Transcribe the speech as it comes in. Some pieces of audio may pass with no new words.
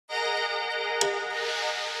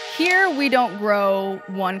Here, we don't grow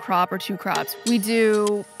one crop or two crops. We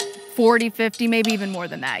do 40, 50, maybe even more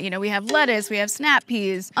than that. You know, we have lettuce, we have snap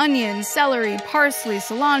peas, onions, celery, parsley,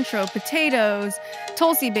 cilantro, potatoes,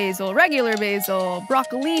 Tulsi basil, regular basil,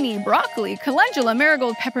 broccolini, broccoli, calendula,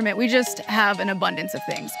 marigold, peppermint. We just have an abundance of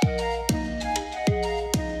things.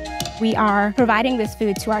 We are providing this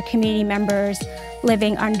food to our community members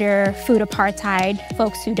living under food apartheid,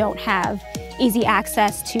 folks who don't have easy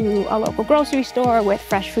access to a local grocery store with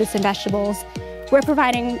fresh fruits and vegetables. We're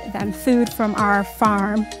providing them food from our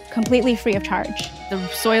farm completely free of charge. The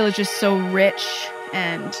soil is just so rich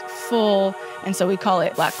and full, and so we call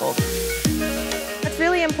it black gold. It's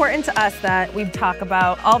really important to us that we talk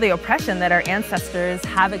about all the oppression that our ancestors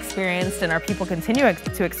have experienced and our people continue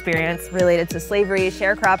to experience related to slavery,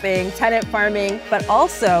 sharecropping, tenant farming, but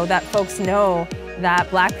also that folks know that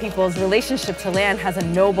Black people's relationship to land has a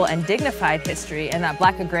noble and dignified history, and that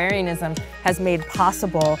Black agrarianism has made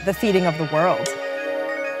possible the feeding of the world.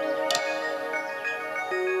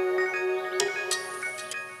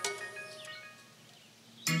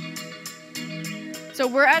 So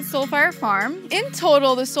we're at Soulfire Farm. In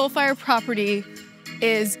total, the Soulfire property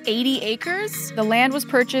is 80 acres. The land was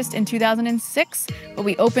purchased in 2006, but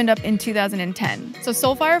we opened up in 2010. So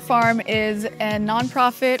Soulfire Farm is a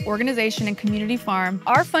nonprofit organization and community farm.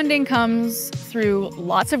 Our funding comes through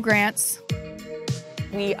lots of grants.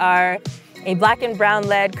 We are a Black and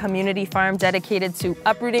Brown-led community farm dedicated to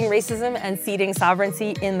uprooting racism and seeding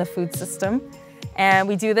sovereignty in the food system. And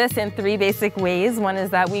we do this in 3 basic ways. One is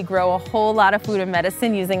that we grow a whole lot of food and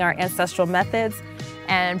medicine using our ancestral methods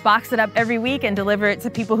and box it up every week and deliver it to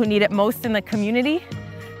people who need it most in the community.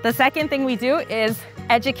 The second thing we do is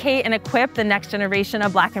educate and equip the next generation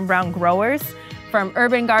of Black and Brown growers, from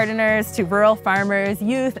urban gardeners to rural farmers,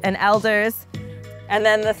 youth and elders. And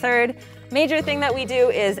then the third major thing that we do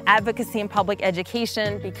is advocacy and public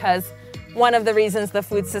education, because one of the reasons the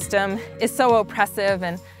food system is so oppressive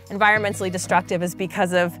and environmentally destructive is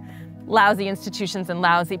because of lousy institutions and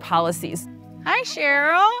lousy policies. Hi,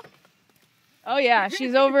 Cheryl. Oh yeah,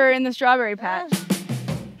 she's over in the strawberry patch.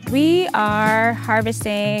 We are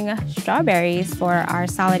harvesting strawberries for our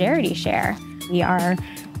solidarity share. We are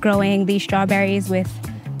growing these strawberries with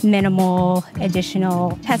minimal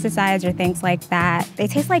additional pesticides or things like that. They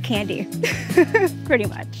taste like candy, pretty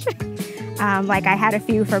much. Like I had a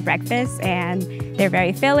few for breakfast and they're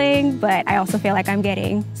very filling, but I also feel like I'm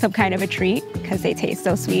getting some kind of a treat because they taste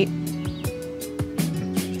so sweet.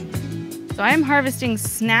 So I am harvesting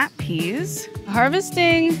snap peas.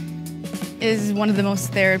 Harvesting is one of the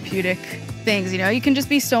most therapeutic things, you know? You can just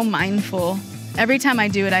be so mindful. Every time I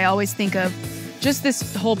do it, I always think of just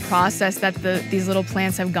this whole process that these little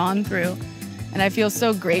plants have gone through. And I feel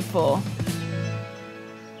so grateful.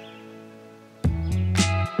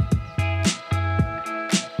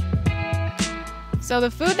 So the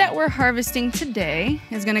food that we're harvesting today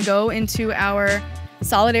is gonna go into our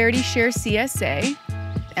Solidarity Share CSA,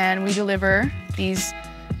 and we deliver these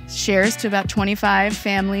shares to about 25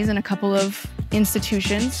 families in a couple of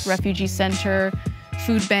institutions, refugee center,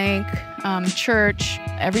 food bank, church,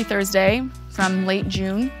 every Thursday from late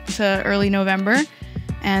June to early November,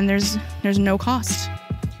 and there's no cost.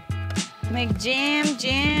 Make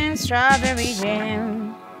jam, strawberry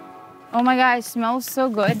jam. Oh my God, it smells so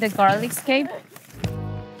good, the garlic scape.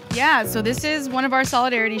 Yeah, so this is one of our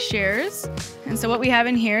Solidarity Shares. And so what we have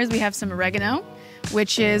in here is we have some oregano,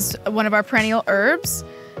 which is one of our perennial herbs.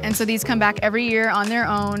 And so these come back every year on their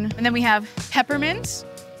own. And then we have peppermint,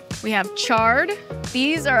 we have chard.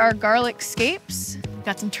 These are our garlic scapes.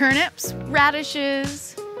 Got some turnips,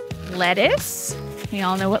 radishes, lettuce. We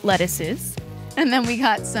all know what lettuce is. And then we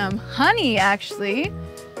got some honey, actually.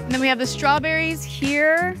 And then we have the strawberries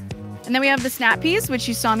here. And then we have the snap peas, which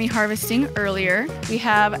you saw me harvesting earlier. We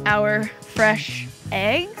have our fresh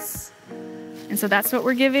eggs. And so that's what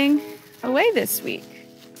we're giving away this week.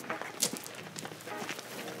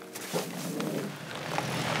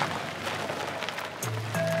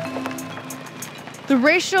 The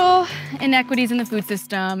racial inequities in the food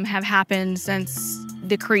system have happened since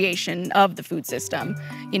the creation of the food system.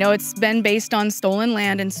 You know, it's been based on stolen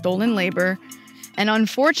land and stolen labor. And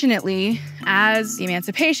unfortunately, as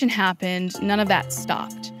emancipation happened, none of that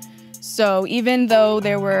stopped. So even though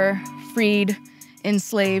there were freed,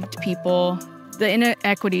 enslaved people, the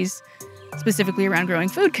inequities, specifically around growing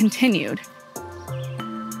food, continued.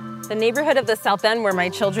 The neighborhood of the South End where my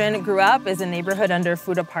children grew up is a neighborhood under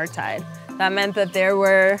food apartheid. That meant that there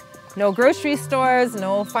were no grocery stores,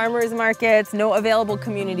 no farmers markets, no available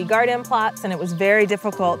community garden plots, and it was very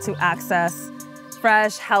difficult to access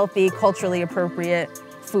fresh, healthy, culturally appropriate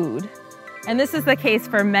food. And this is the case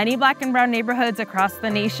for many Black and brown neighborhoods across the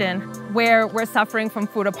nation where we're suffering from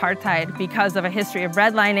food apartheid because of a history of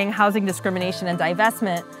redlining, housing discrimination, and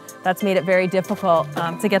divestment that's made it very difficult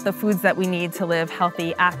to get the foods that we need to live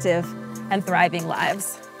healthy, active, and thriving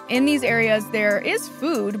lives. In these areas, there is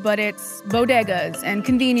food, but it's bodegas and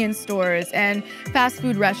convenience stores and fast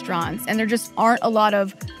food restaurants, and there just aren't a lot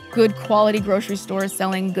of good quality grocery stores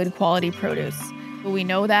selling good quality produce. We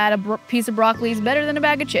know that a piece of broccoli is better than a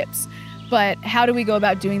bag of chips, but how do we go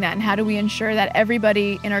about doing that, and how do we ensure that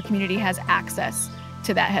everybody in our community has access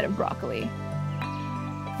to that head of broccoli?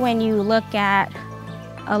 When you look at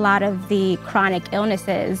a lot of the chronic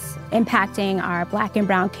illnesses impacting our Black and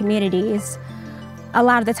brown communities, a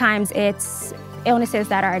lot of the times it's illnesses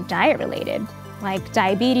that are diet-related, like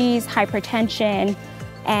diabetes, hypertension,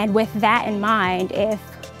 and with that in mind, if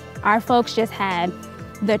our folks just had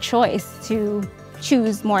the choice to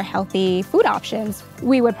choose more healthy food options,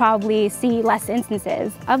 we would probably see less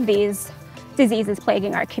instances of these diseases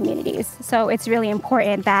plaguing our communities. So it's really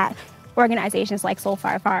important that organizations like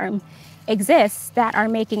Soulfire Farm exist that are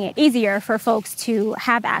making it easier for folks to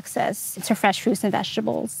have access to fresh fruits and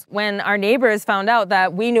vegetables. When our neighbors found out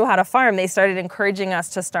that we knew how to farm, they started encouraging us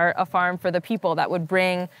to start a farm for the people that would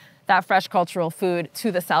bring that fresh cultural food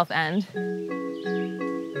to the South End.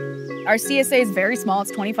 Our CSA is very small,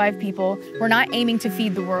 it's 25 people. We're not aiming to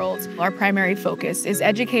feed the world. Our primary focus is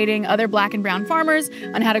educating other Black and brown farmers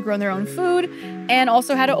on how to grow their own food and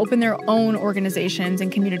also how to open their own organizations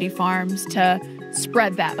and community farms to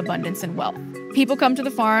spread that abundance and wealth. People come to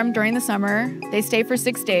the farm during the summer, they stay for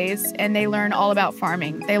 6 days, and they learn all about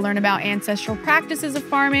farming. They learn about ancestral practices of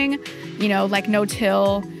farming, like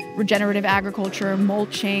no-till, regenerative agriculture,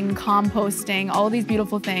 mulching, composting, all of these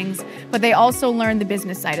beautiful things. But they also learn the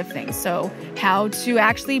business side of things. So how to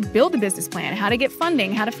actually build a business plan, how to get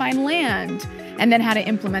funding, how to find land, and then how to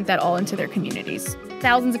implement that all into their communities.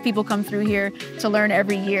 Thousands of people come through here to learn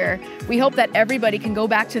every year. We hope that everybody can go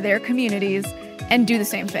back to their communities and do the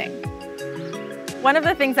same thing. One of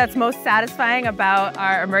the things that's most satisfying about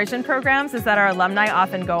our immersion programs is that our alumni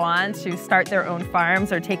often go on to start their own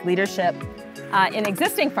farms or take leadership in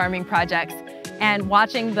existing farming projects, and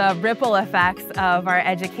watching the ripple effects of our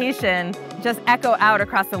education just echo out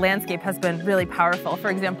across the landscape has been really powerful. For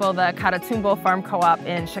example, the Catatumbo Farm Co-op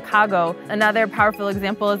in Chicago. Another powerful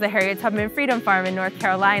example is the Harriet Tubman Freedom Farm in North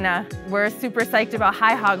Carolina. We're super psyched about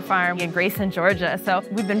High Hog Farm in Grayson, Georgia. So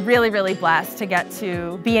we've been really, really blessed to get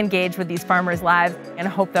to be engaged with these farmers' lives and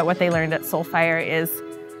hope that what they learned at Soulfire is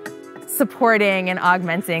supporting and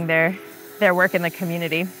augmenting their work in the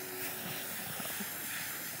community.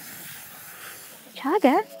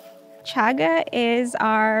 Chaga. Chaga is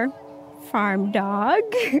our farm dog.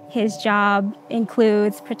 His job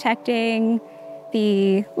includes protecting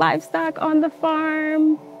the livestock on the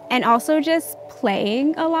farm and also just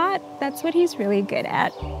playing a lot. That's what he's really good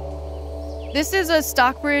at. This is a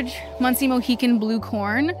Stockbridge Munsee Mohican blue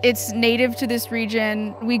corn. It's native to this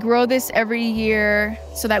region. We grow this every year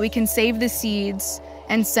so that we can save the seeds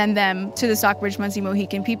and send them to the Stockbridge Munsee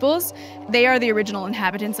Mohican peoples. They are the original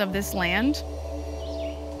inhabitants of this land.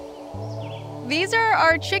 These are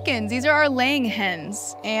our chickens. These are our laying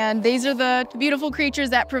hens. And these are the beautiful creatures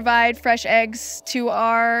that provide fresh eggs to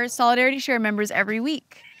our Solidarity Share members every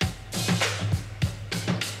week.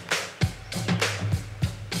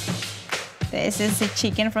 This is a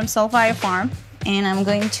chicken from Soulfire Farm, and I'm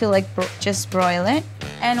going to just broil it.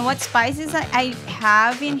 And what spices I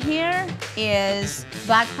have in here is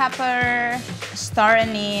black pepper, star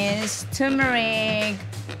anise, turmeric,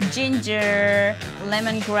 ginger,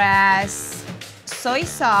 lemongrass, soy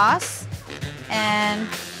sauce, and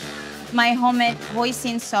my homemade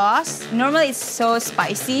hoisin sauce. Normally it's so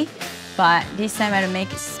spicy, but this time I don't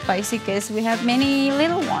make it spicy because we have many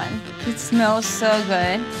little ones. It smells so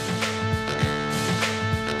good.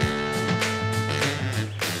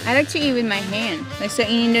 I like to eat with my hand. So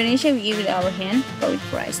in Indonesia, we eat with our hand, but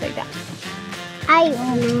with rice like that. I eat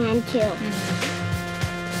with my hand too.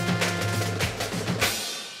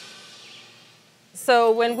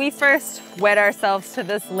 So when we first wed ourselves to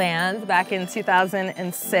this land back in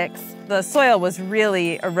 2006, the soil was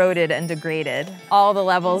really eroded and degraded. All the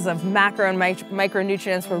levels of macro and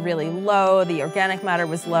micronutrients were really low, the organic matter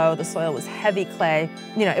was low, the soil was heavy clay.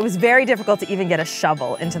 It was very difficult to even get a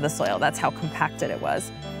shovel into the soil. That's how compacted it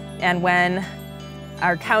was. And when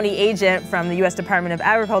our county agent from the U.S. Department of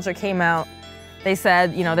Agriculture came out, they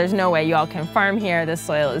said, there's no way you all can farm here. This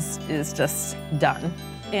soil is just done.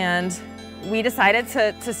 And we decided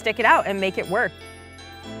to stick it out and make it work.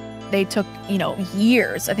 They took,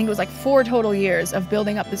 years. I think it was like 4 total years of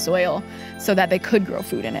building up the soil so that they could grow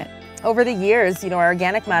food in it. Over the years, our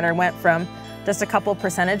organic matter went from just a couple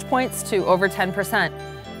percentage points to over 10%,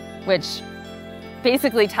 which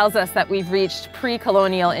basically tells us that we've reached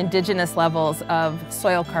pre-colonial indigenous levels of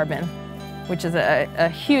soil carbon, which is a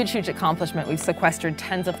huge, huge accomplishment. We've sequestered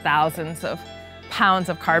tens of thousands of pounds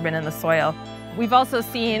of carbon in the soil. We've also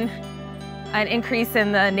seen an increase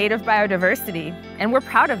in the native biodiversity, and we're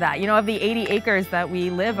proud of that. You know, of the 80 acres that we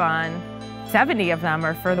live on, 70 of them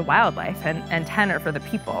are for the wildlife and 10 are for the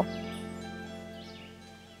people.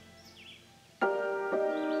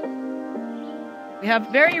 We have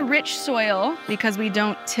very rich soil because we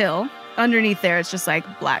don't till. Underneath there, it's just like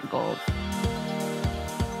black gold.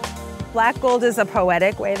 Black gold is a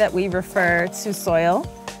poetic way that we refer to soil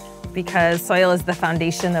because soil is the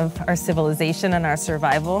foundation of our civilization and our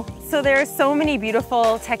survival. So there are so many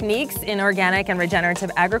beautiful techniques in organic and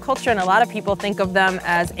regenerative agriculture, and a lot of people think of them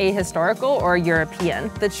as ahistorical or European.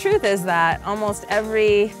 The truth is that almost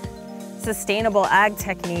every sustainable ag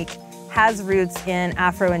technique has roots in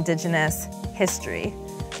Afro-Indigenous history.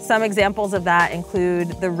 Some examples of that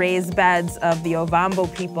include the raised beds of the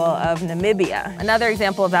Ovambo people of Namibia. Another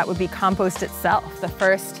example of that would be compost itself. The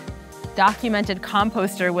first documented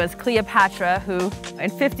composter was Cleopatra, who in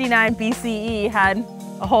 59 BCE had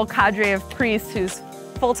a whole cadre of priests whose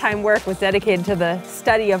full-time work was dedicated to the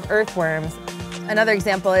study of earthworms. Another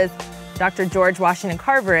example is Dr. George Washington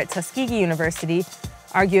Carver at Tuskegee University,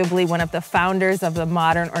 arguably one of the founders of the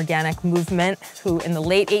modern organic movement, who in the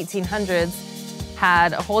late 1800s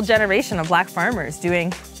had a whole generation of black farmers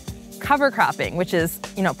doing cover cropping, which is,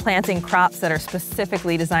 planting crops that are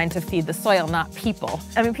specifically designed to feed the soil, not people.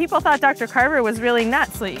 I mean, people thought Dr. Carver was really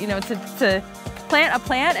nuts. To plant a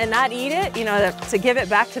plant and not eat it, to give it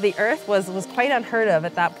back to the earth was quite unheard of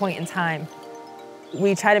at that point in time.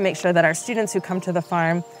 We try to make sure that our students who come to the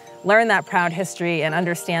farm learn that proud history and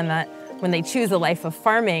understand that when they choose a life of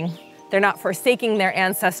farming, they're not forsaking their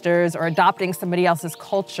ancestors or adopting somebody else's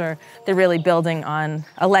culture. They're really building on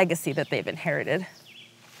a legacy that they've inherited.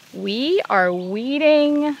 We are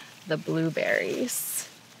weeding the blueberries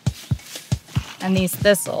and these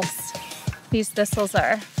thistles. These thistles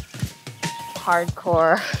are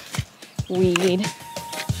hardcore weed.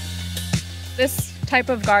 This type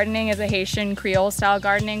of gardening is a Haitian Creole style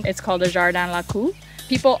gardening. It's called a jardin la cour.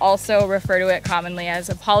 People also refer to it commonly as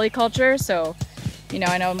a polyculture. So,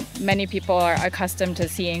 I know many people are accustomed to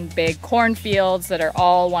seeing big cornfields that are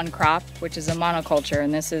all one crop, which is a monoculture,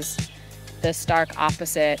 and this is the stark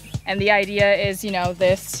opposite. And the idea is,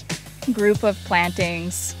 this group of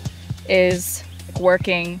plantings is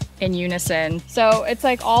working in unison. So it's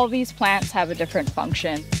like all these plants have a different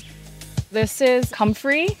function. This is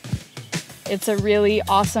comfrey. It's a really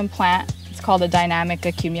awesome plant. It's called a dynamic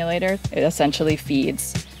accumulator. It essentially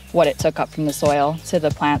feeds what it took up from the soil to the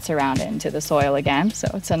plants around it and to the soil again. So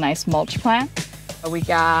it's a nice mulch plant. We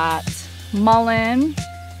got mullein,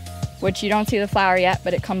 which you don't see the flower yet,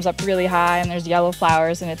 but it comes up really high and there's yellow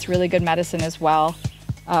flowers and it's really good medicine as well.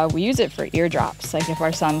 We use it for ear drops. Like if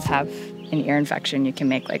our sons have an ear infection, you can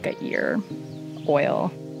make like an ear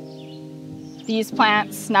oil. These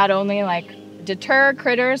plants not only deter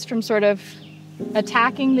critters from sort of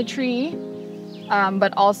attacking the tree,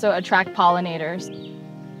 but also attract pollinators.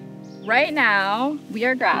 Right now, we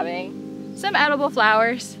are grabbing some edible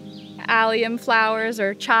flowers, allium flowers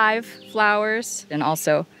or chive flowers, and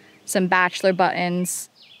also some bachelor buttons.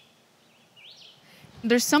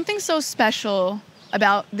 There's something so special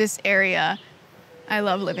about this area. I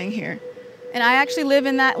love living here. And I actually live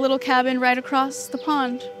in that little cabin right across the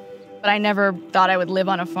pond. But I never thought I would live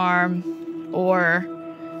on a farm or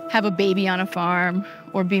have a baby on a farm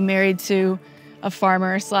or be married to a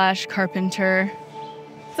farmer/carpenter.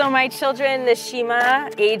 So my children,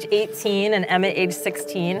 Nishima, age 18, and Emmett, age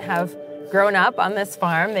 16, have grown up on this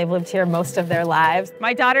farm. They've lived here most of their lives.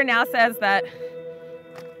 My daughter now says that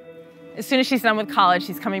as soon as she's done with college,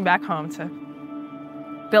 she's coming back home to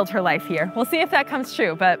build her life here. We'll see if that comes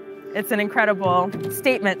true, but it's an incredible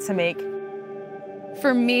statement to make.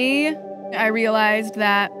 For me, I realized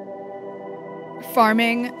that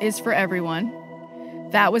farming is for everyone.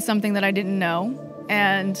 That was something that I didn't know,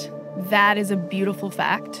 and that is a beautiful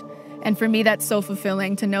fact. And for me, that's so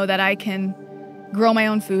fulfilling to know that I can grow my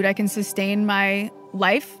own food, I can sustain my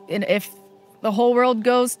life. And if the whole world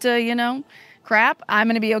goes to, crap, I'm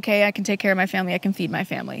gonna be okay. I can take care of my family, I can feed my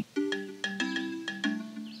family.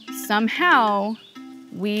 Somehow,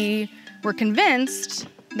 we were convinced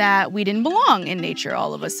that we didn't belong in nature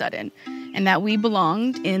all of a sudden, and that we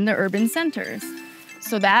belonged in the urban centers.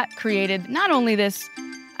 So that created not only this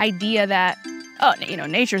idea that,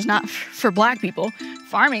 nature's not for Black people,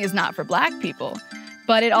 farming is not for Black people,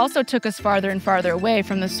 but it also took us farther and farther away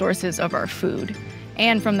from the sources of our food.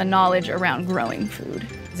 and from the knowledge around growing food.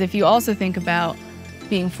 If you also think about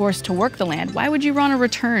being forced to work the land, why would you want to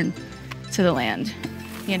return to the land?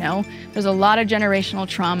 You know, there's a lot of generational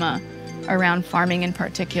trauma around farming in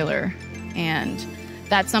particular, and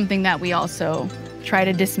that's something that we also try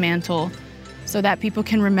to dismantle so that people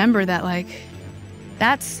can remember that, like,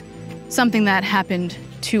 that's something that happened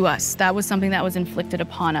to us. That was something that was inflicted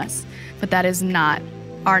upon us, but that is not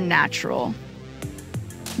our natural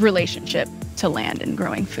relationship to land and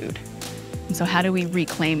growing food. And so how do we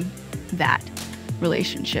reclaim that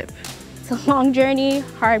relationship? It's a long journey,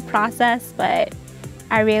 hard process, but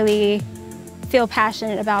I really feel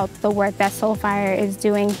passionate about the work that Soulfire is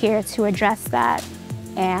doing here to address that.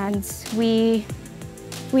 And we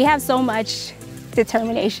have so much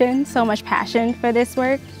determination, so much passion for this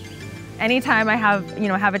work. Anytime I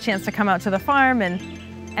have a chance to come out to the farm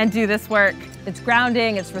and do this work, it's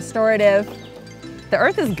grounding, it's restorative. The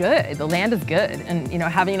earth is good, the land is good, and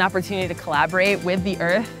having an opportunity to collaborate with the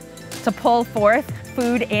earth to pull forth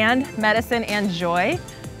food and medicine and joy,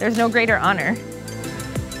 there's no greater honor.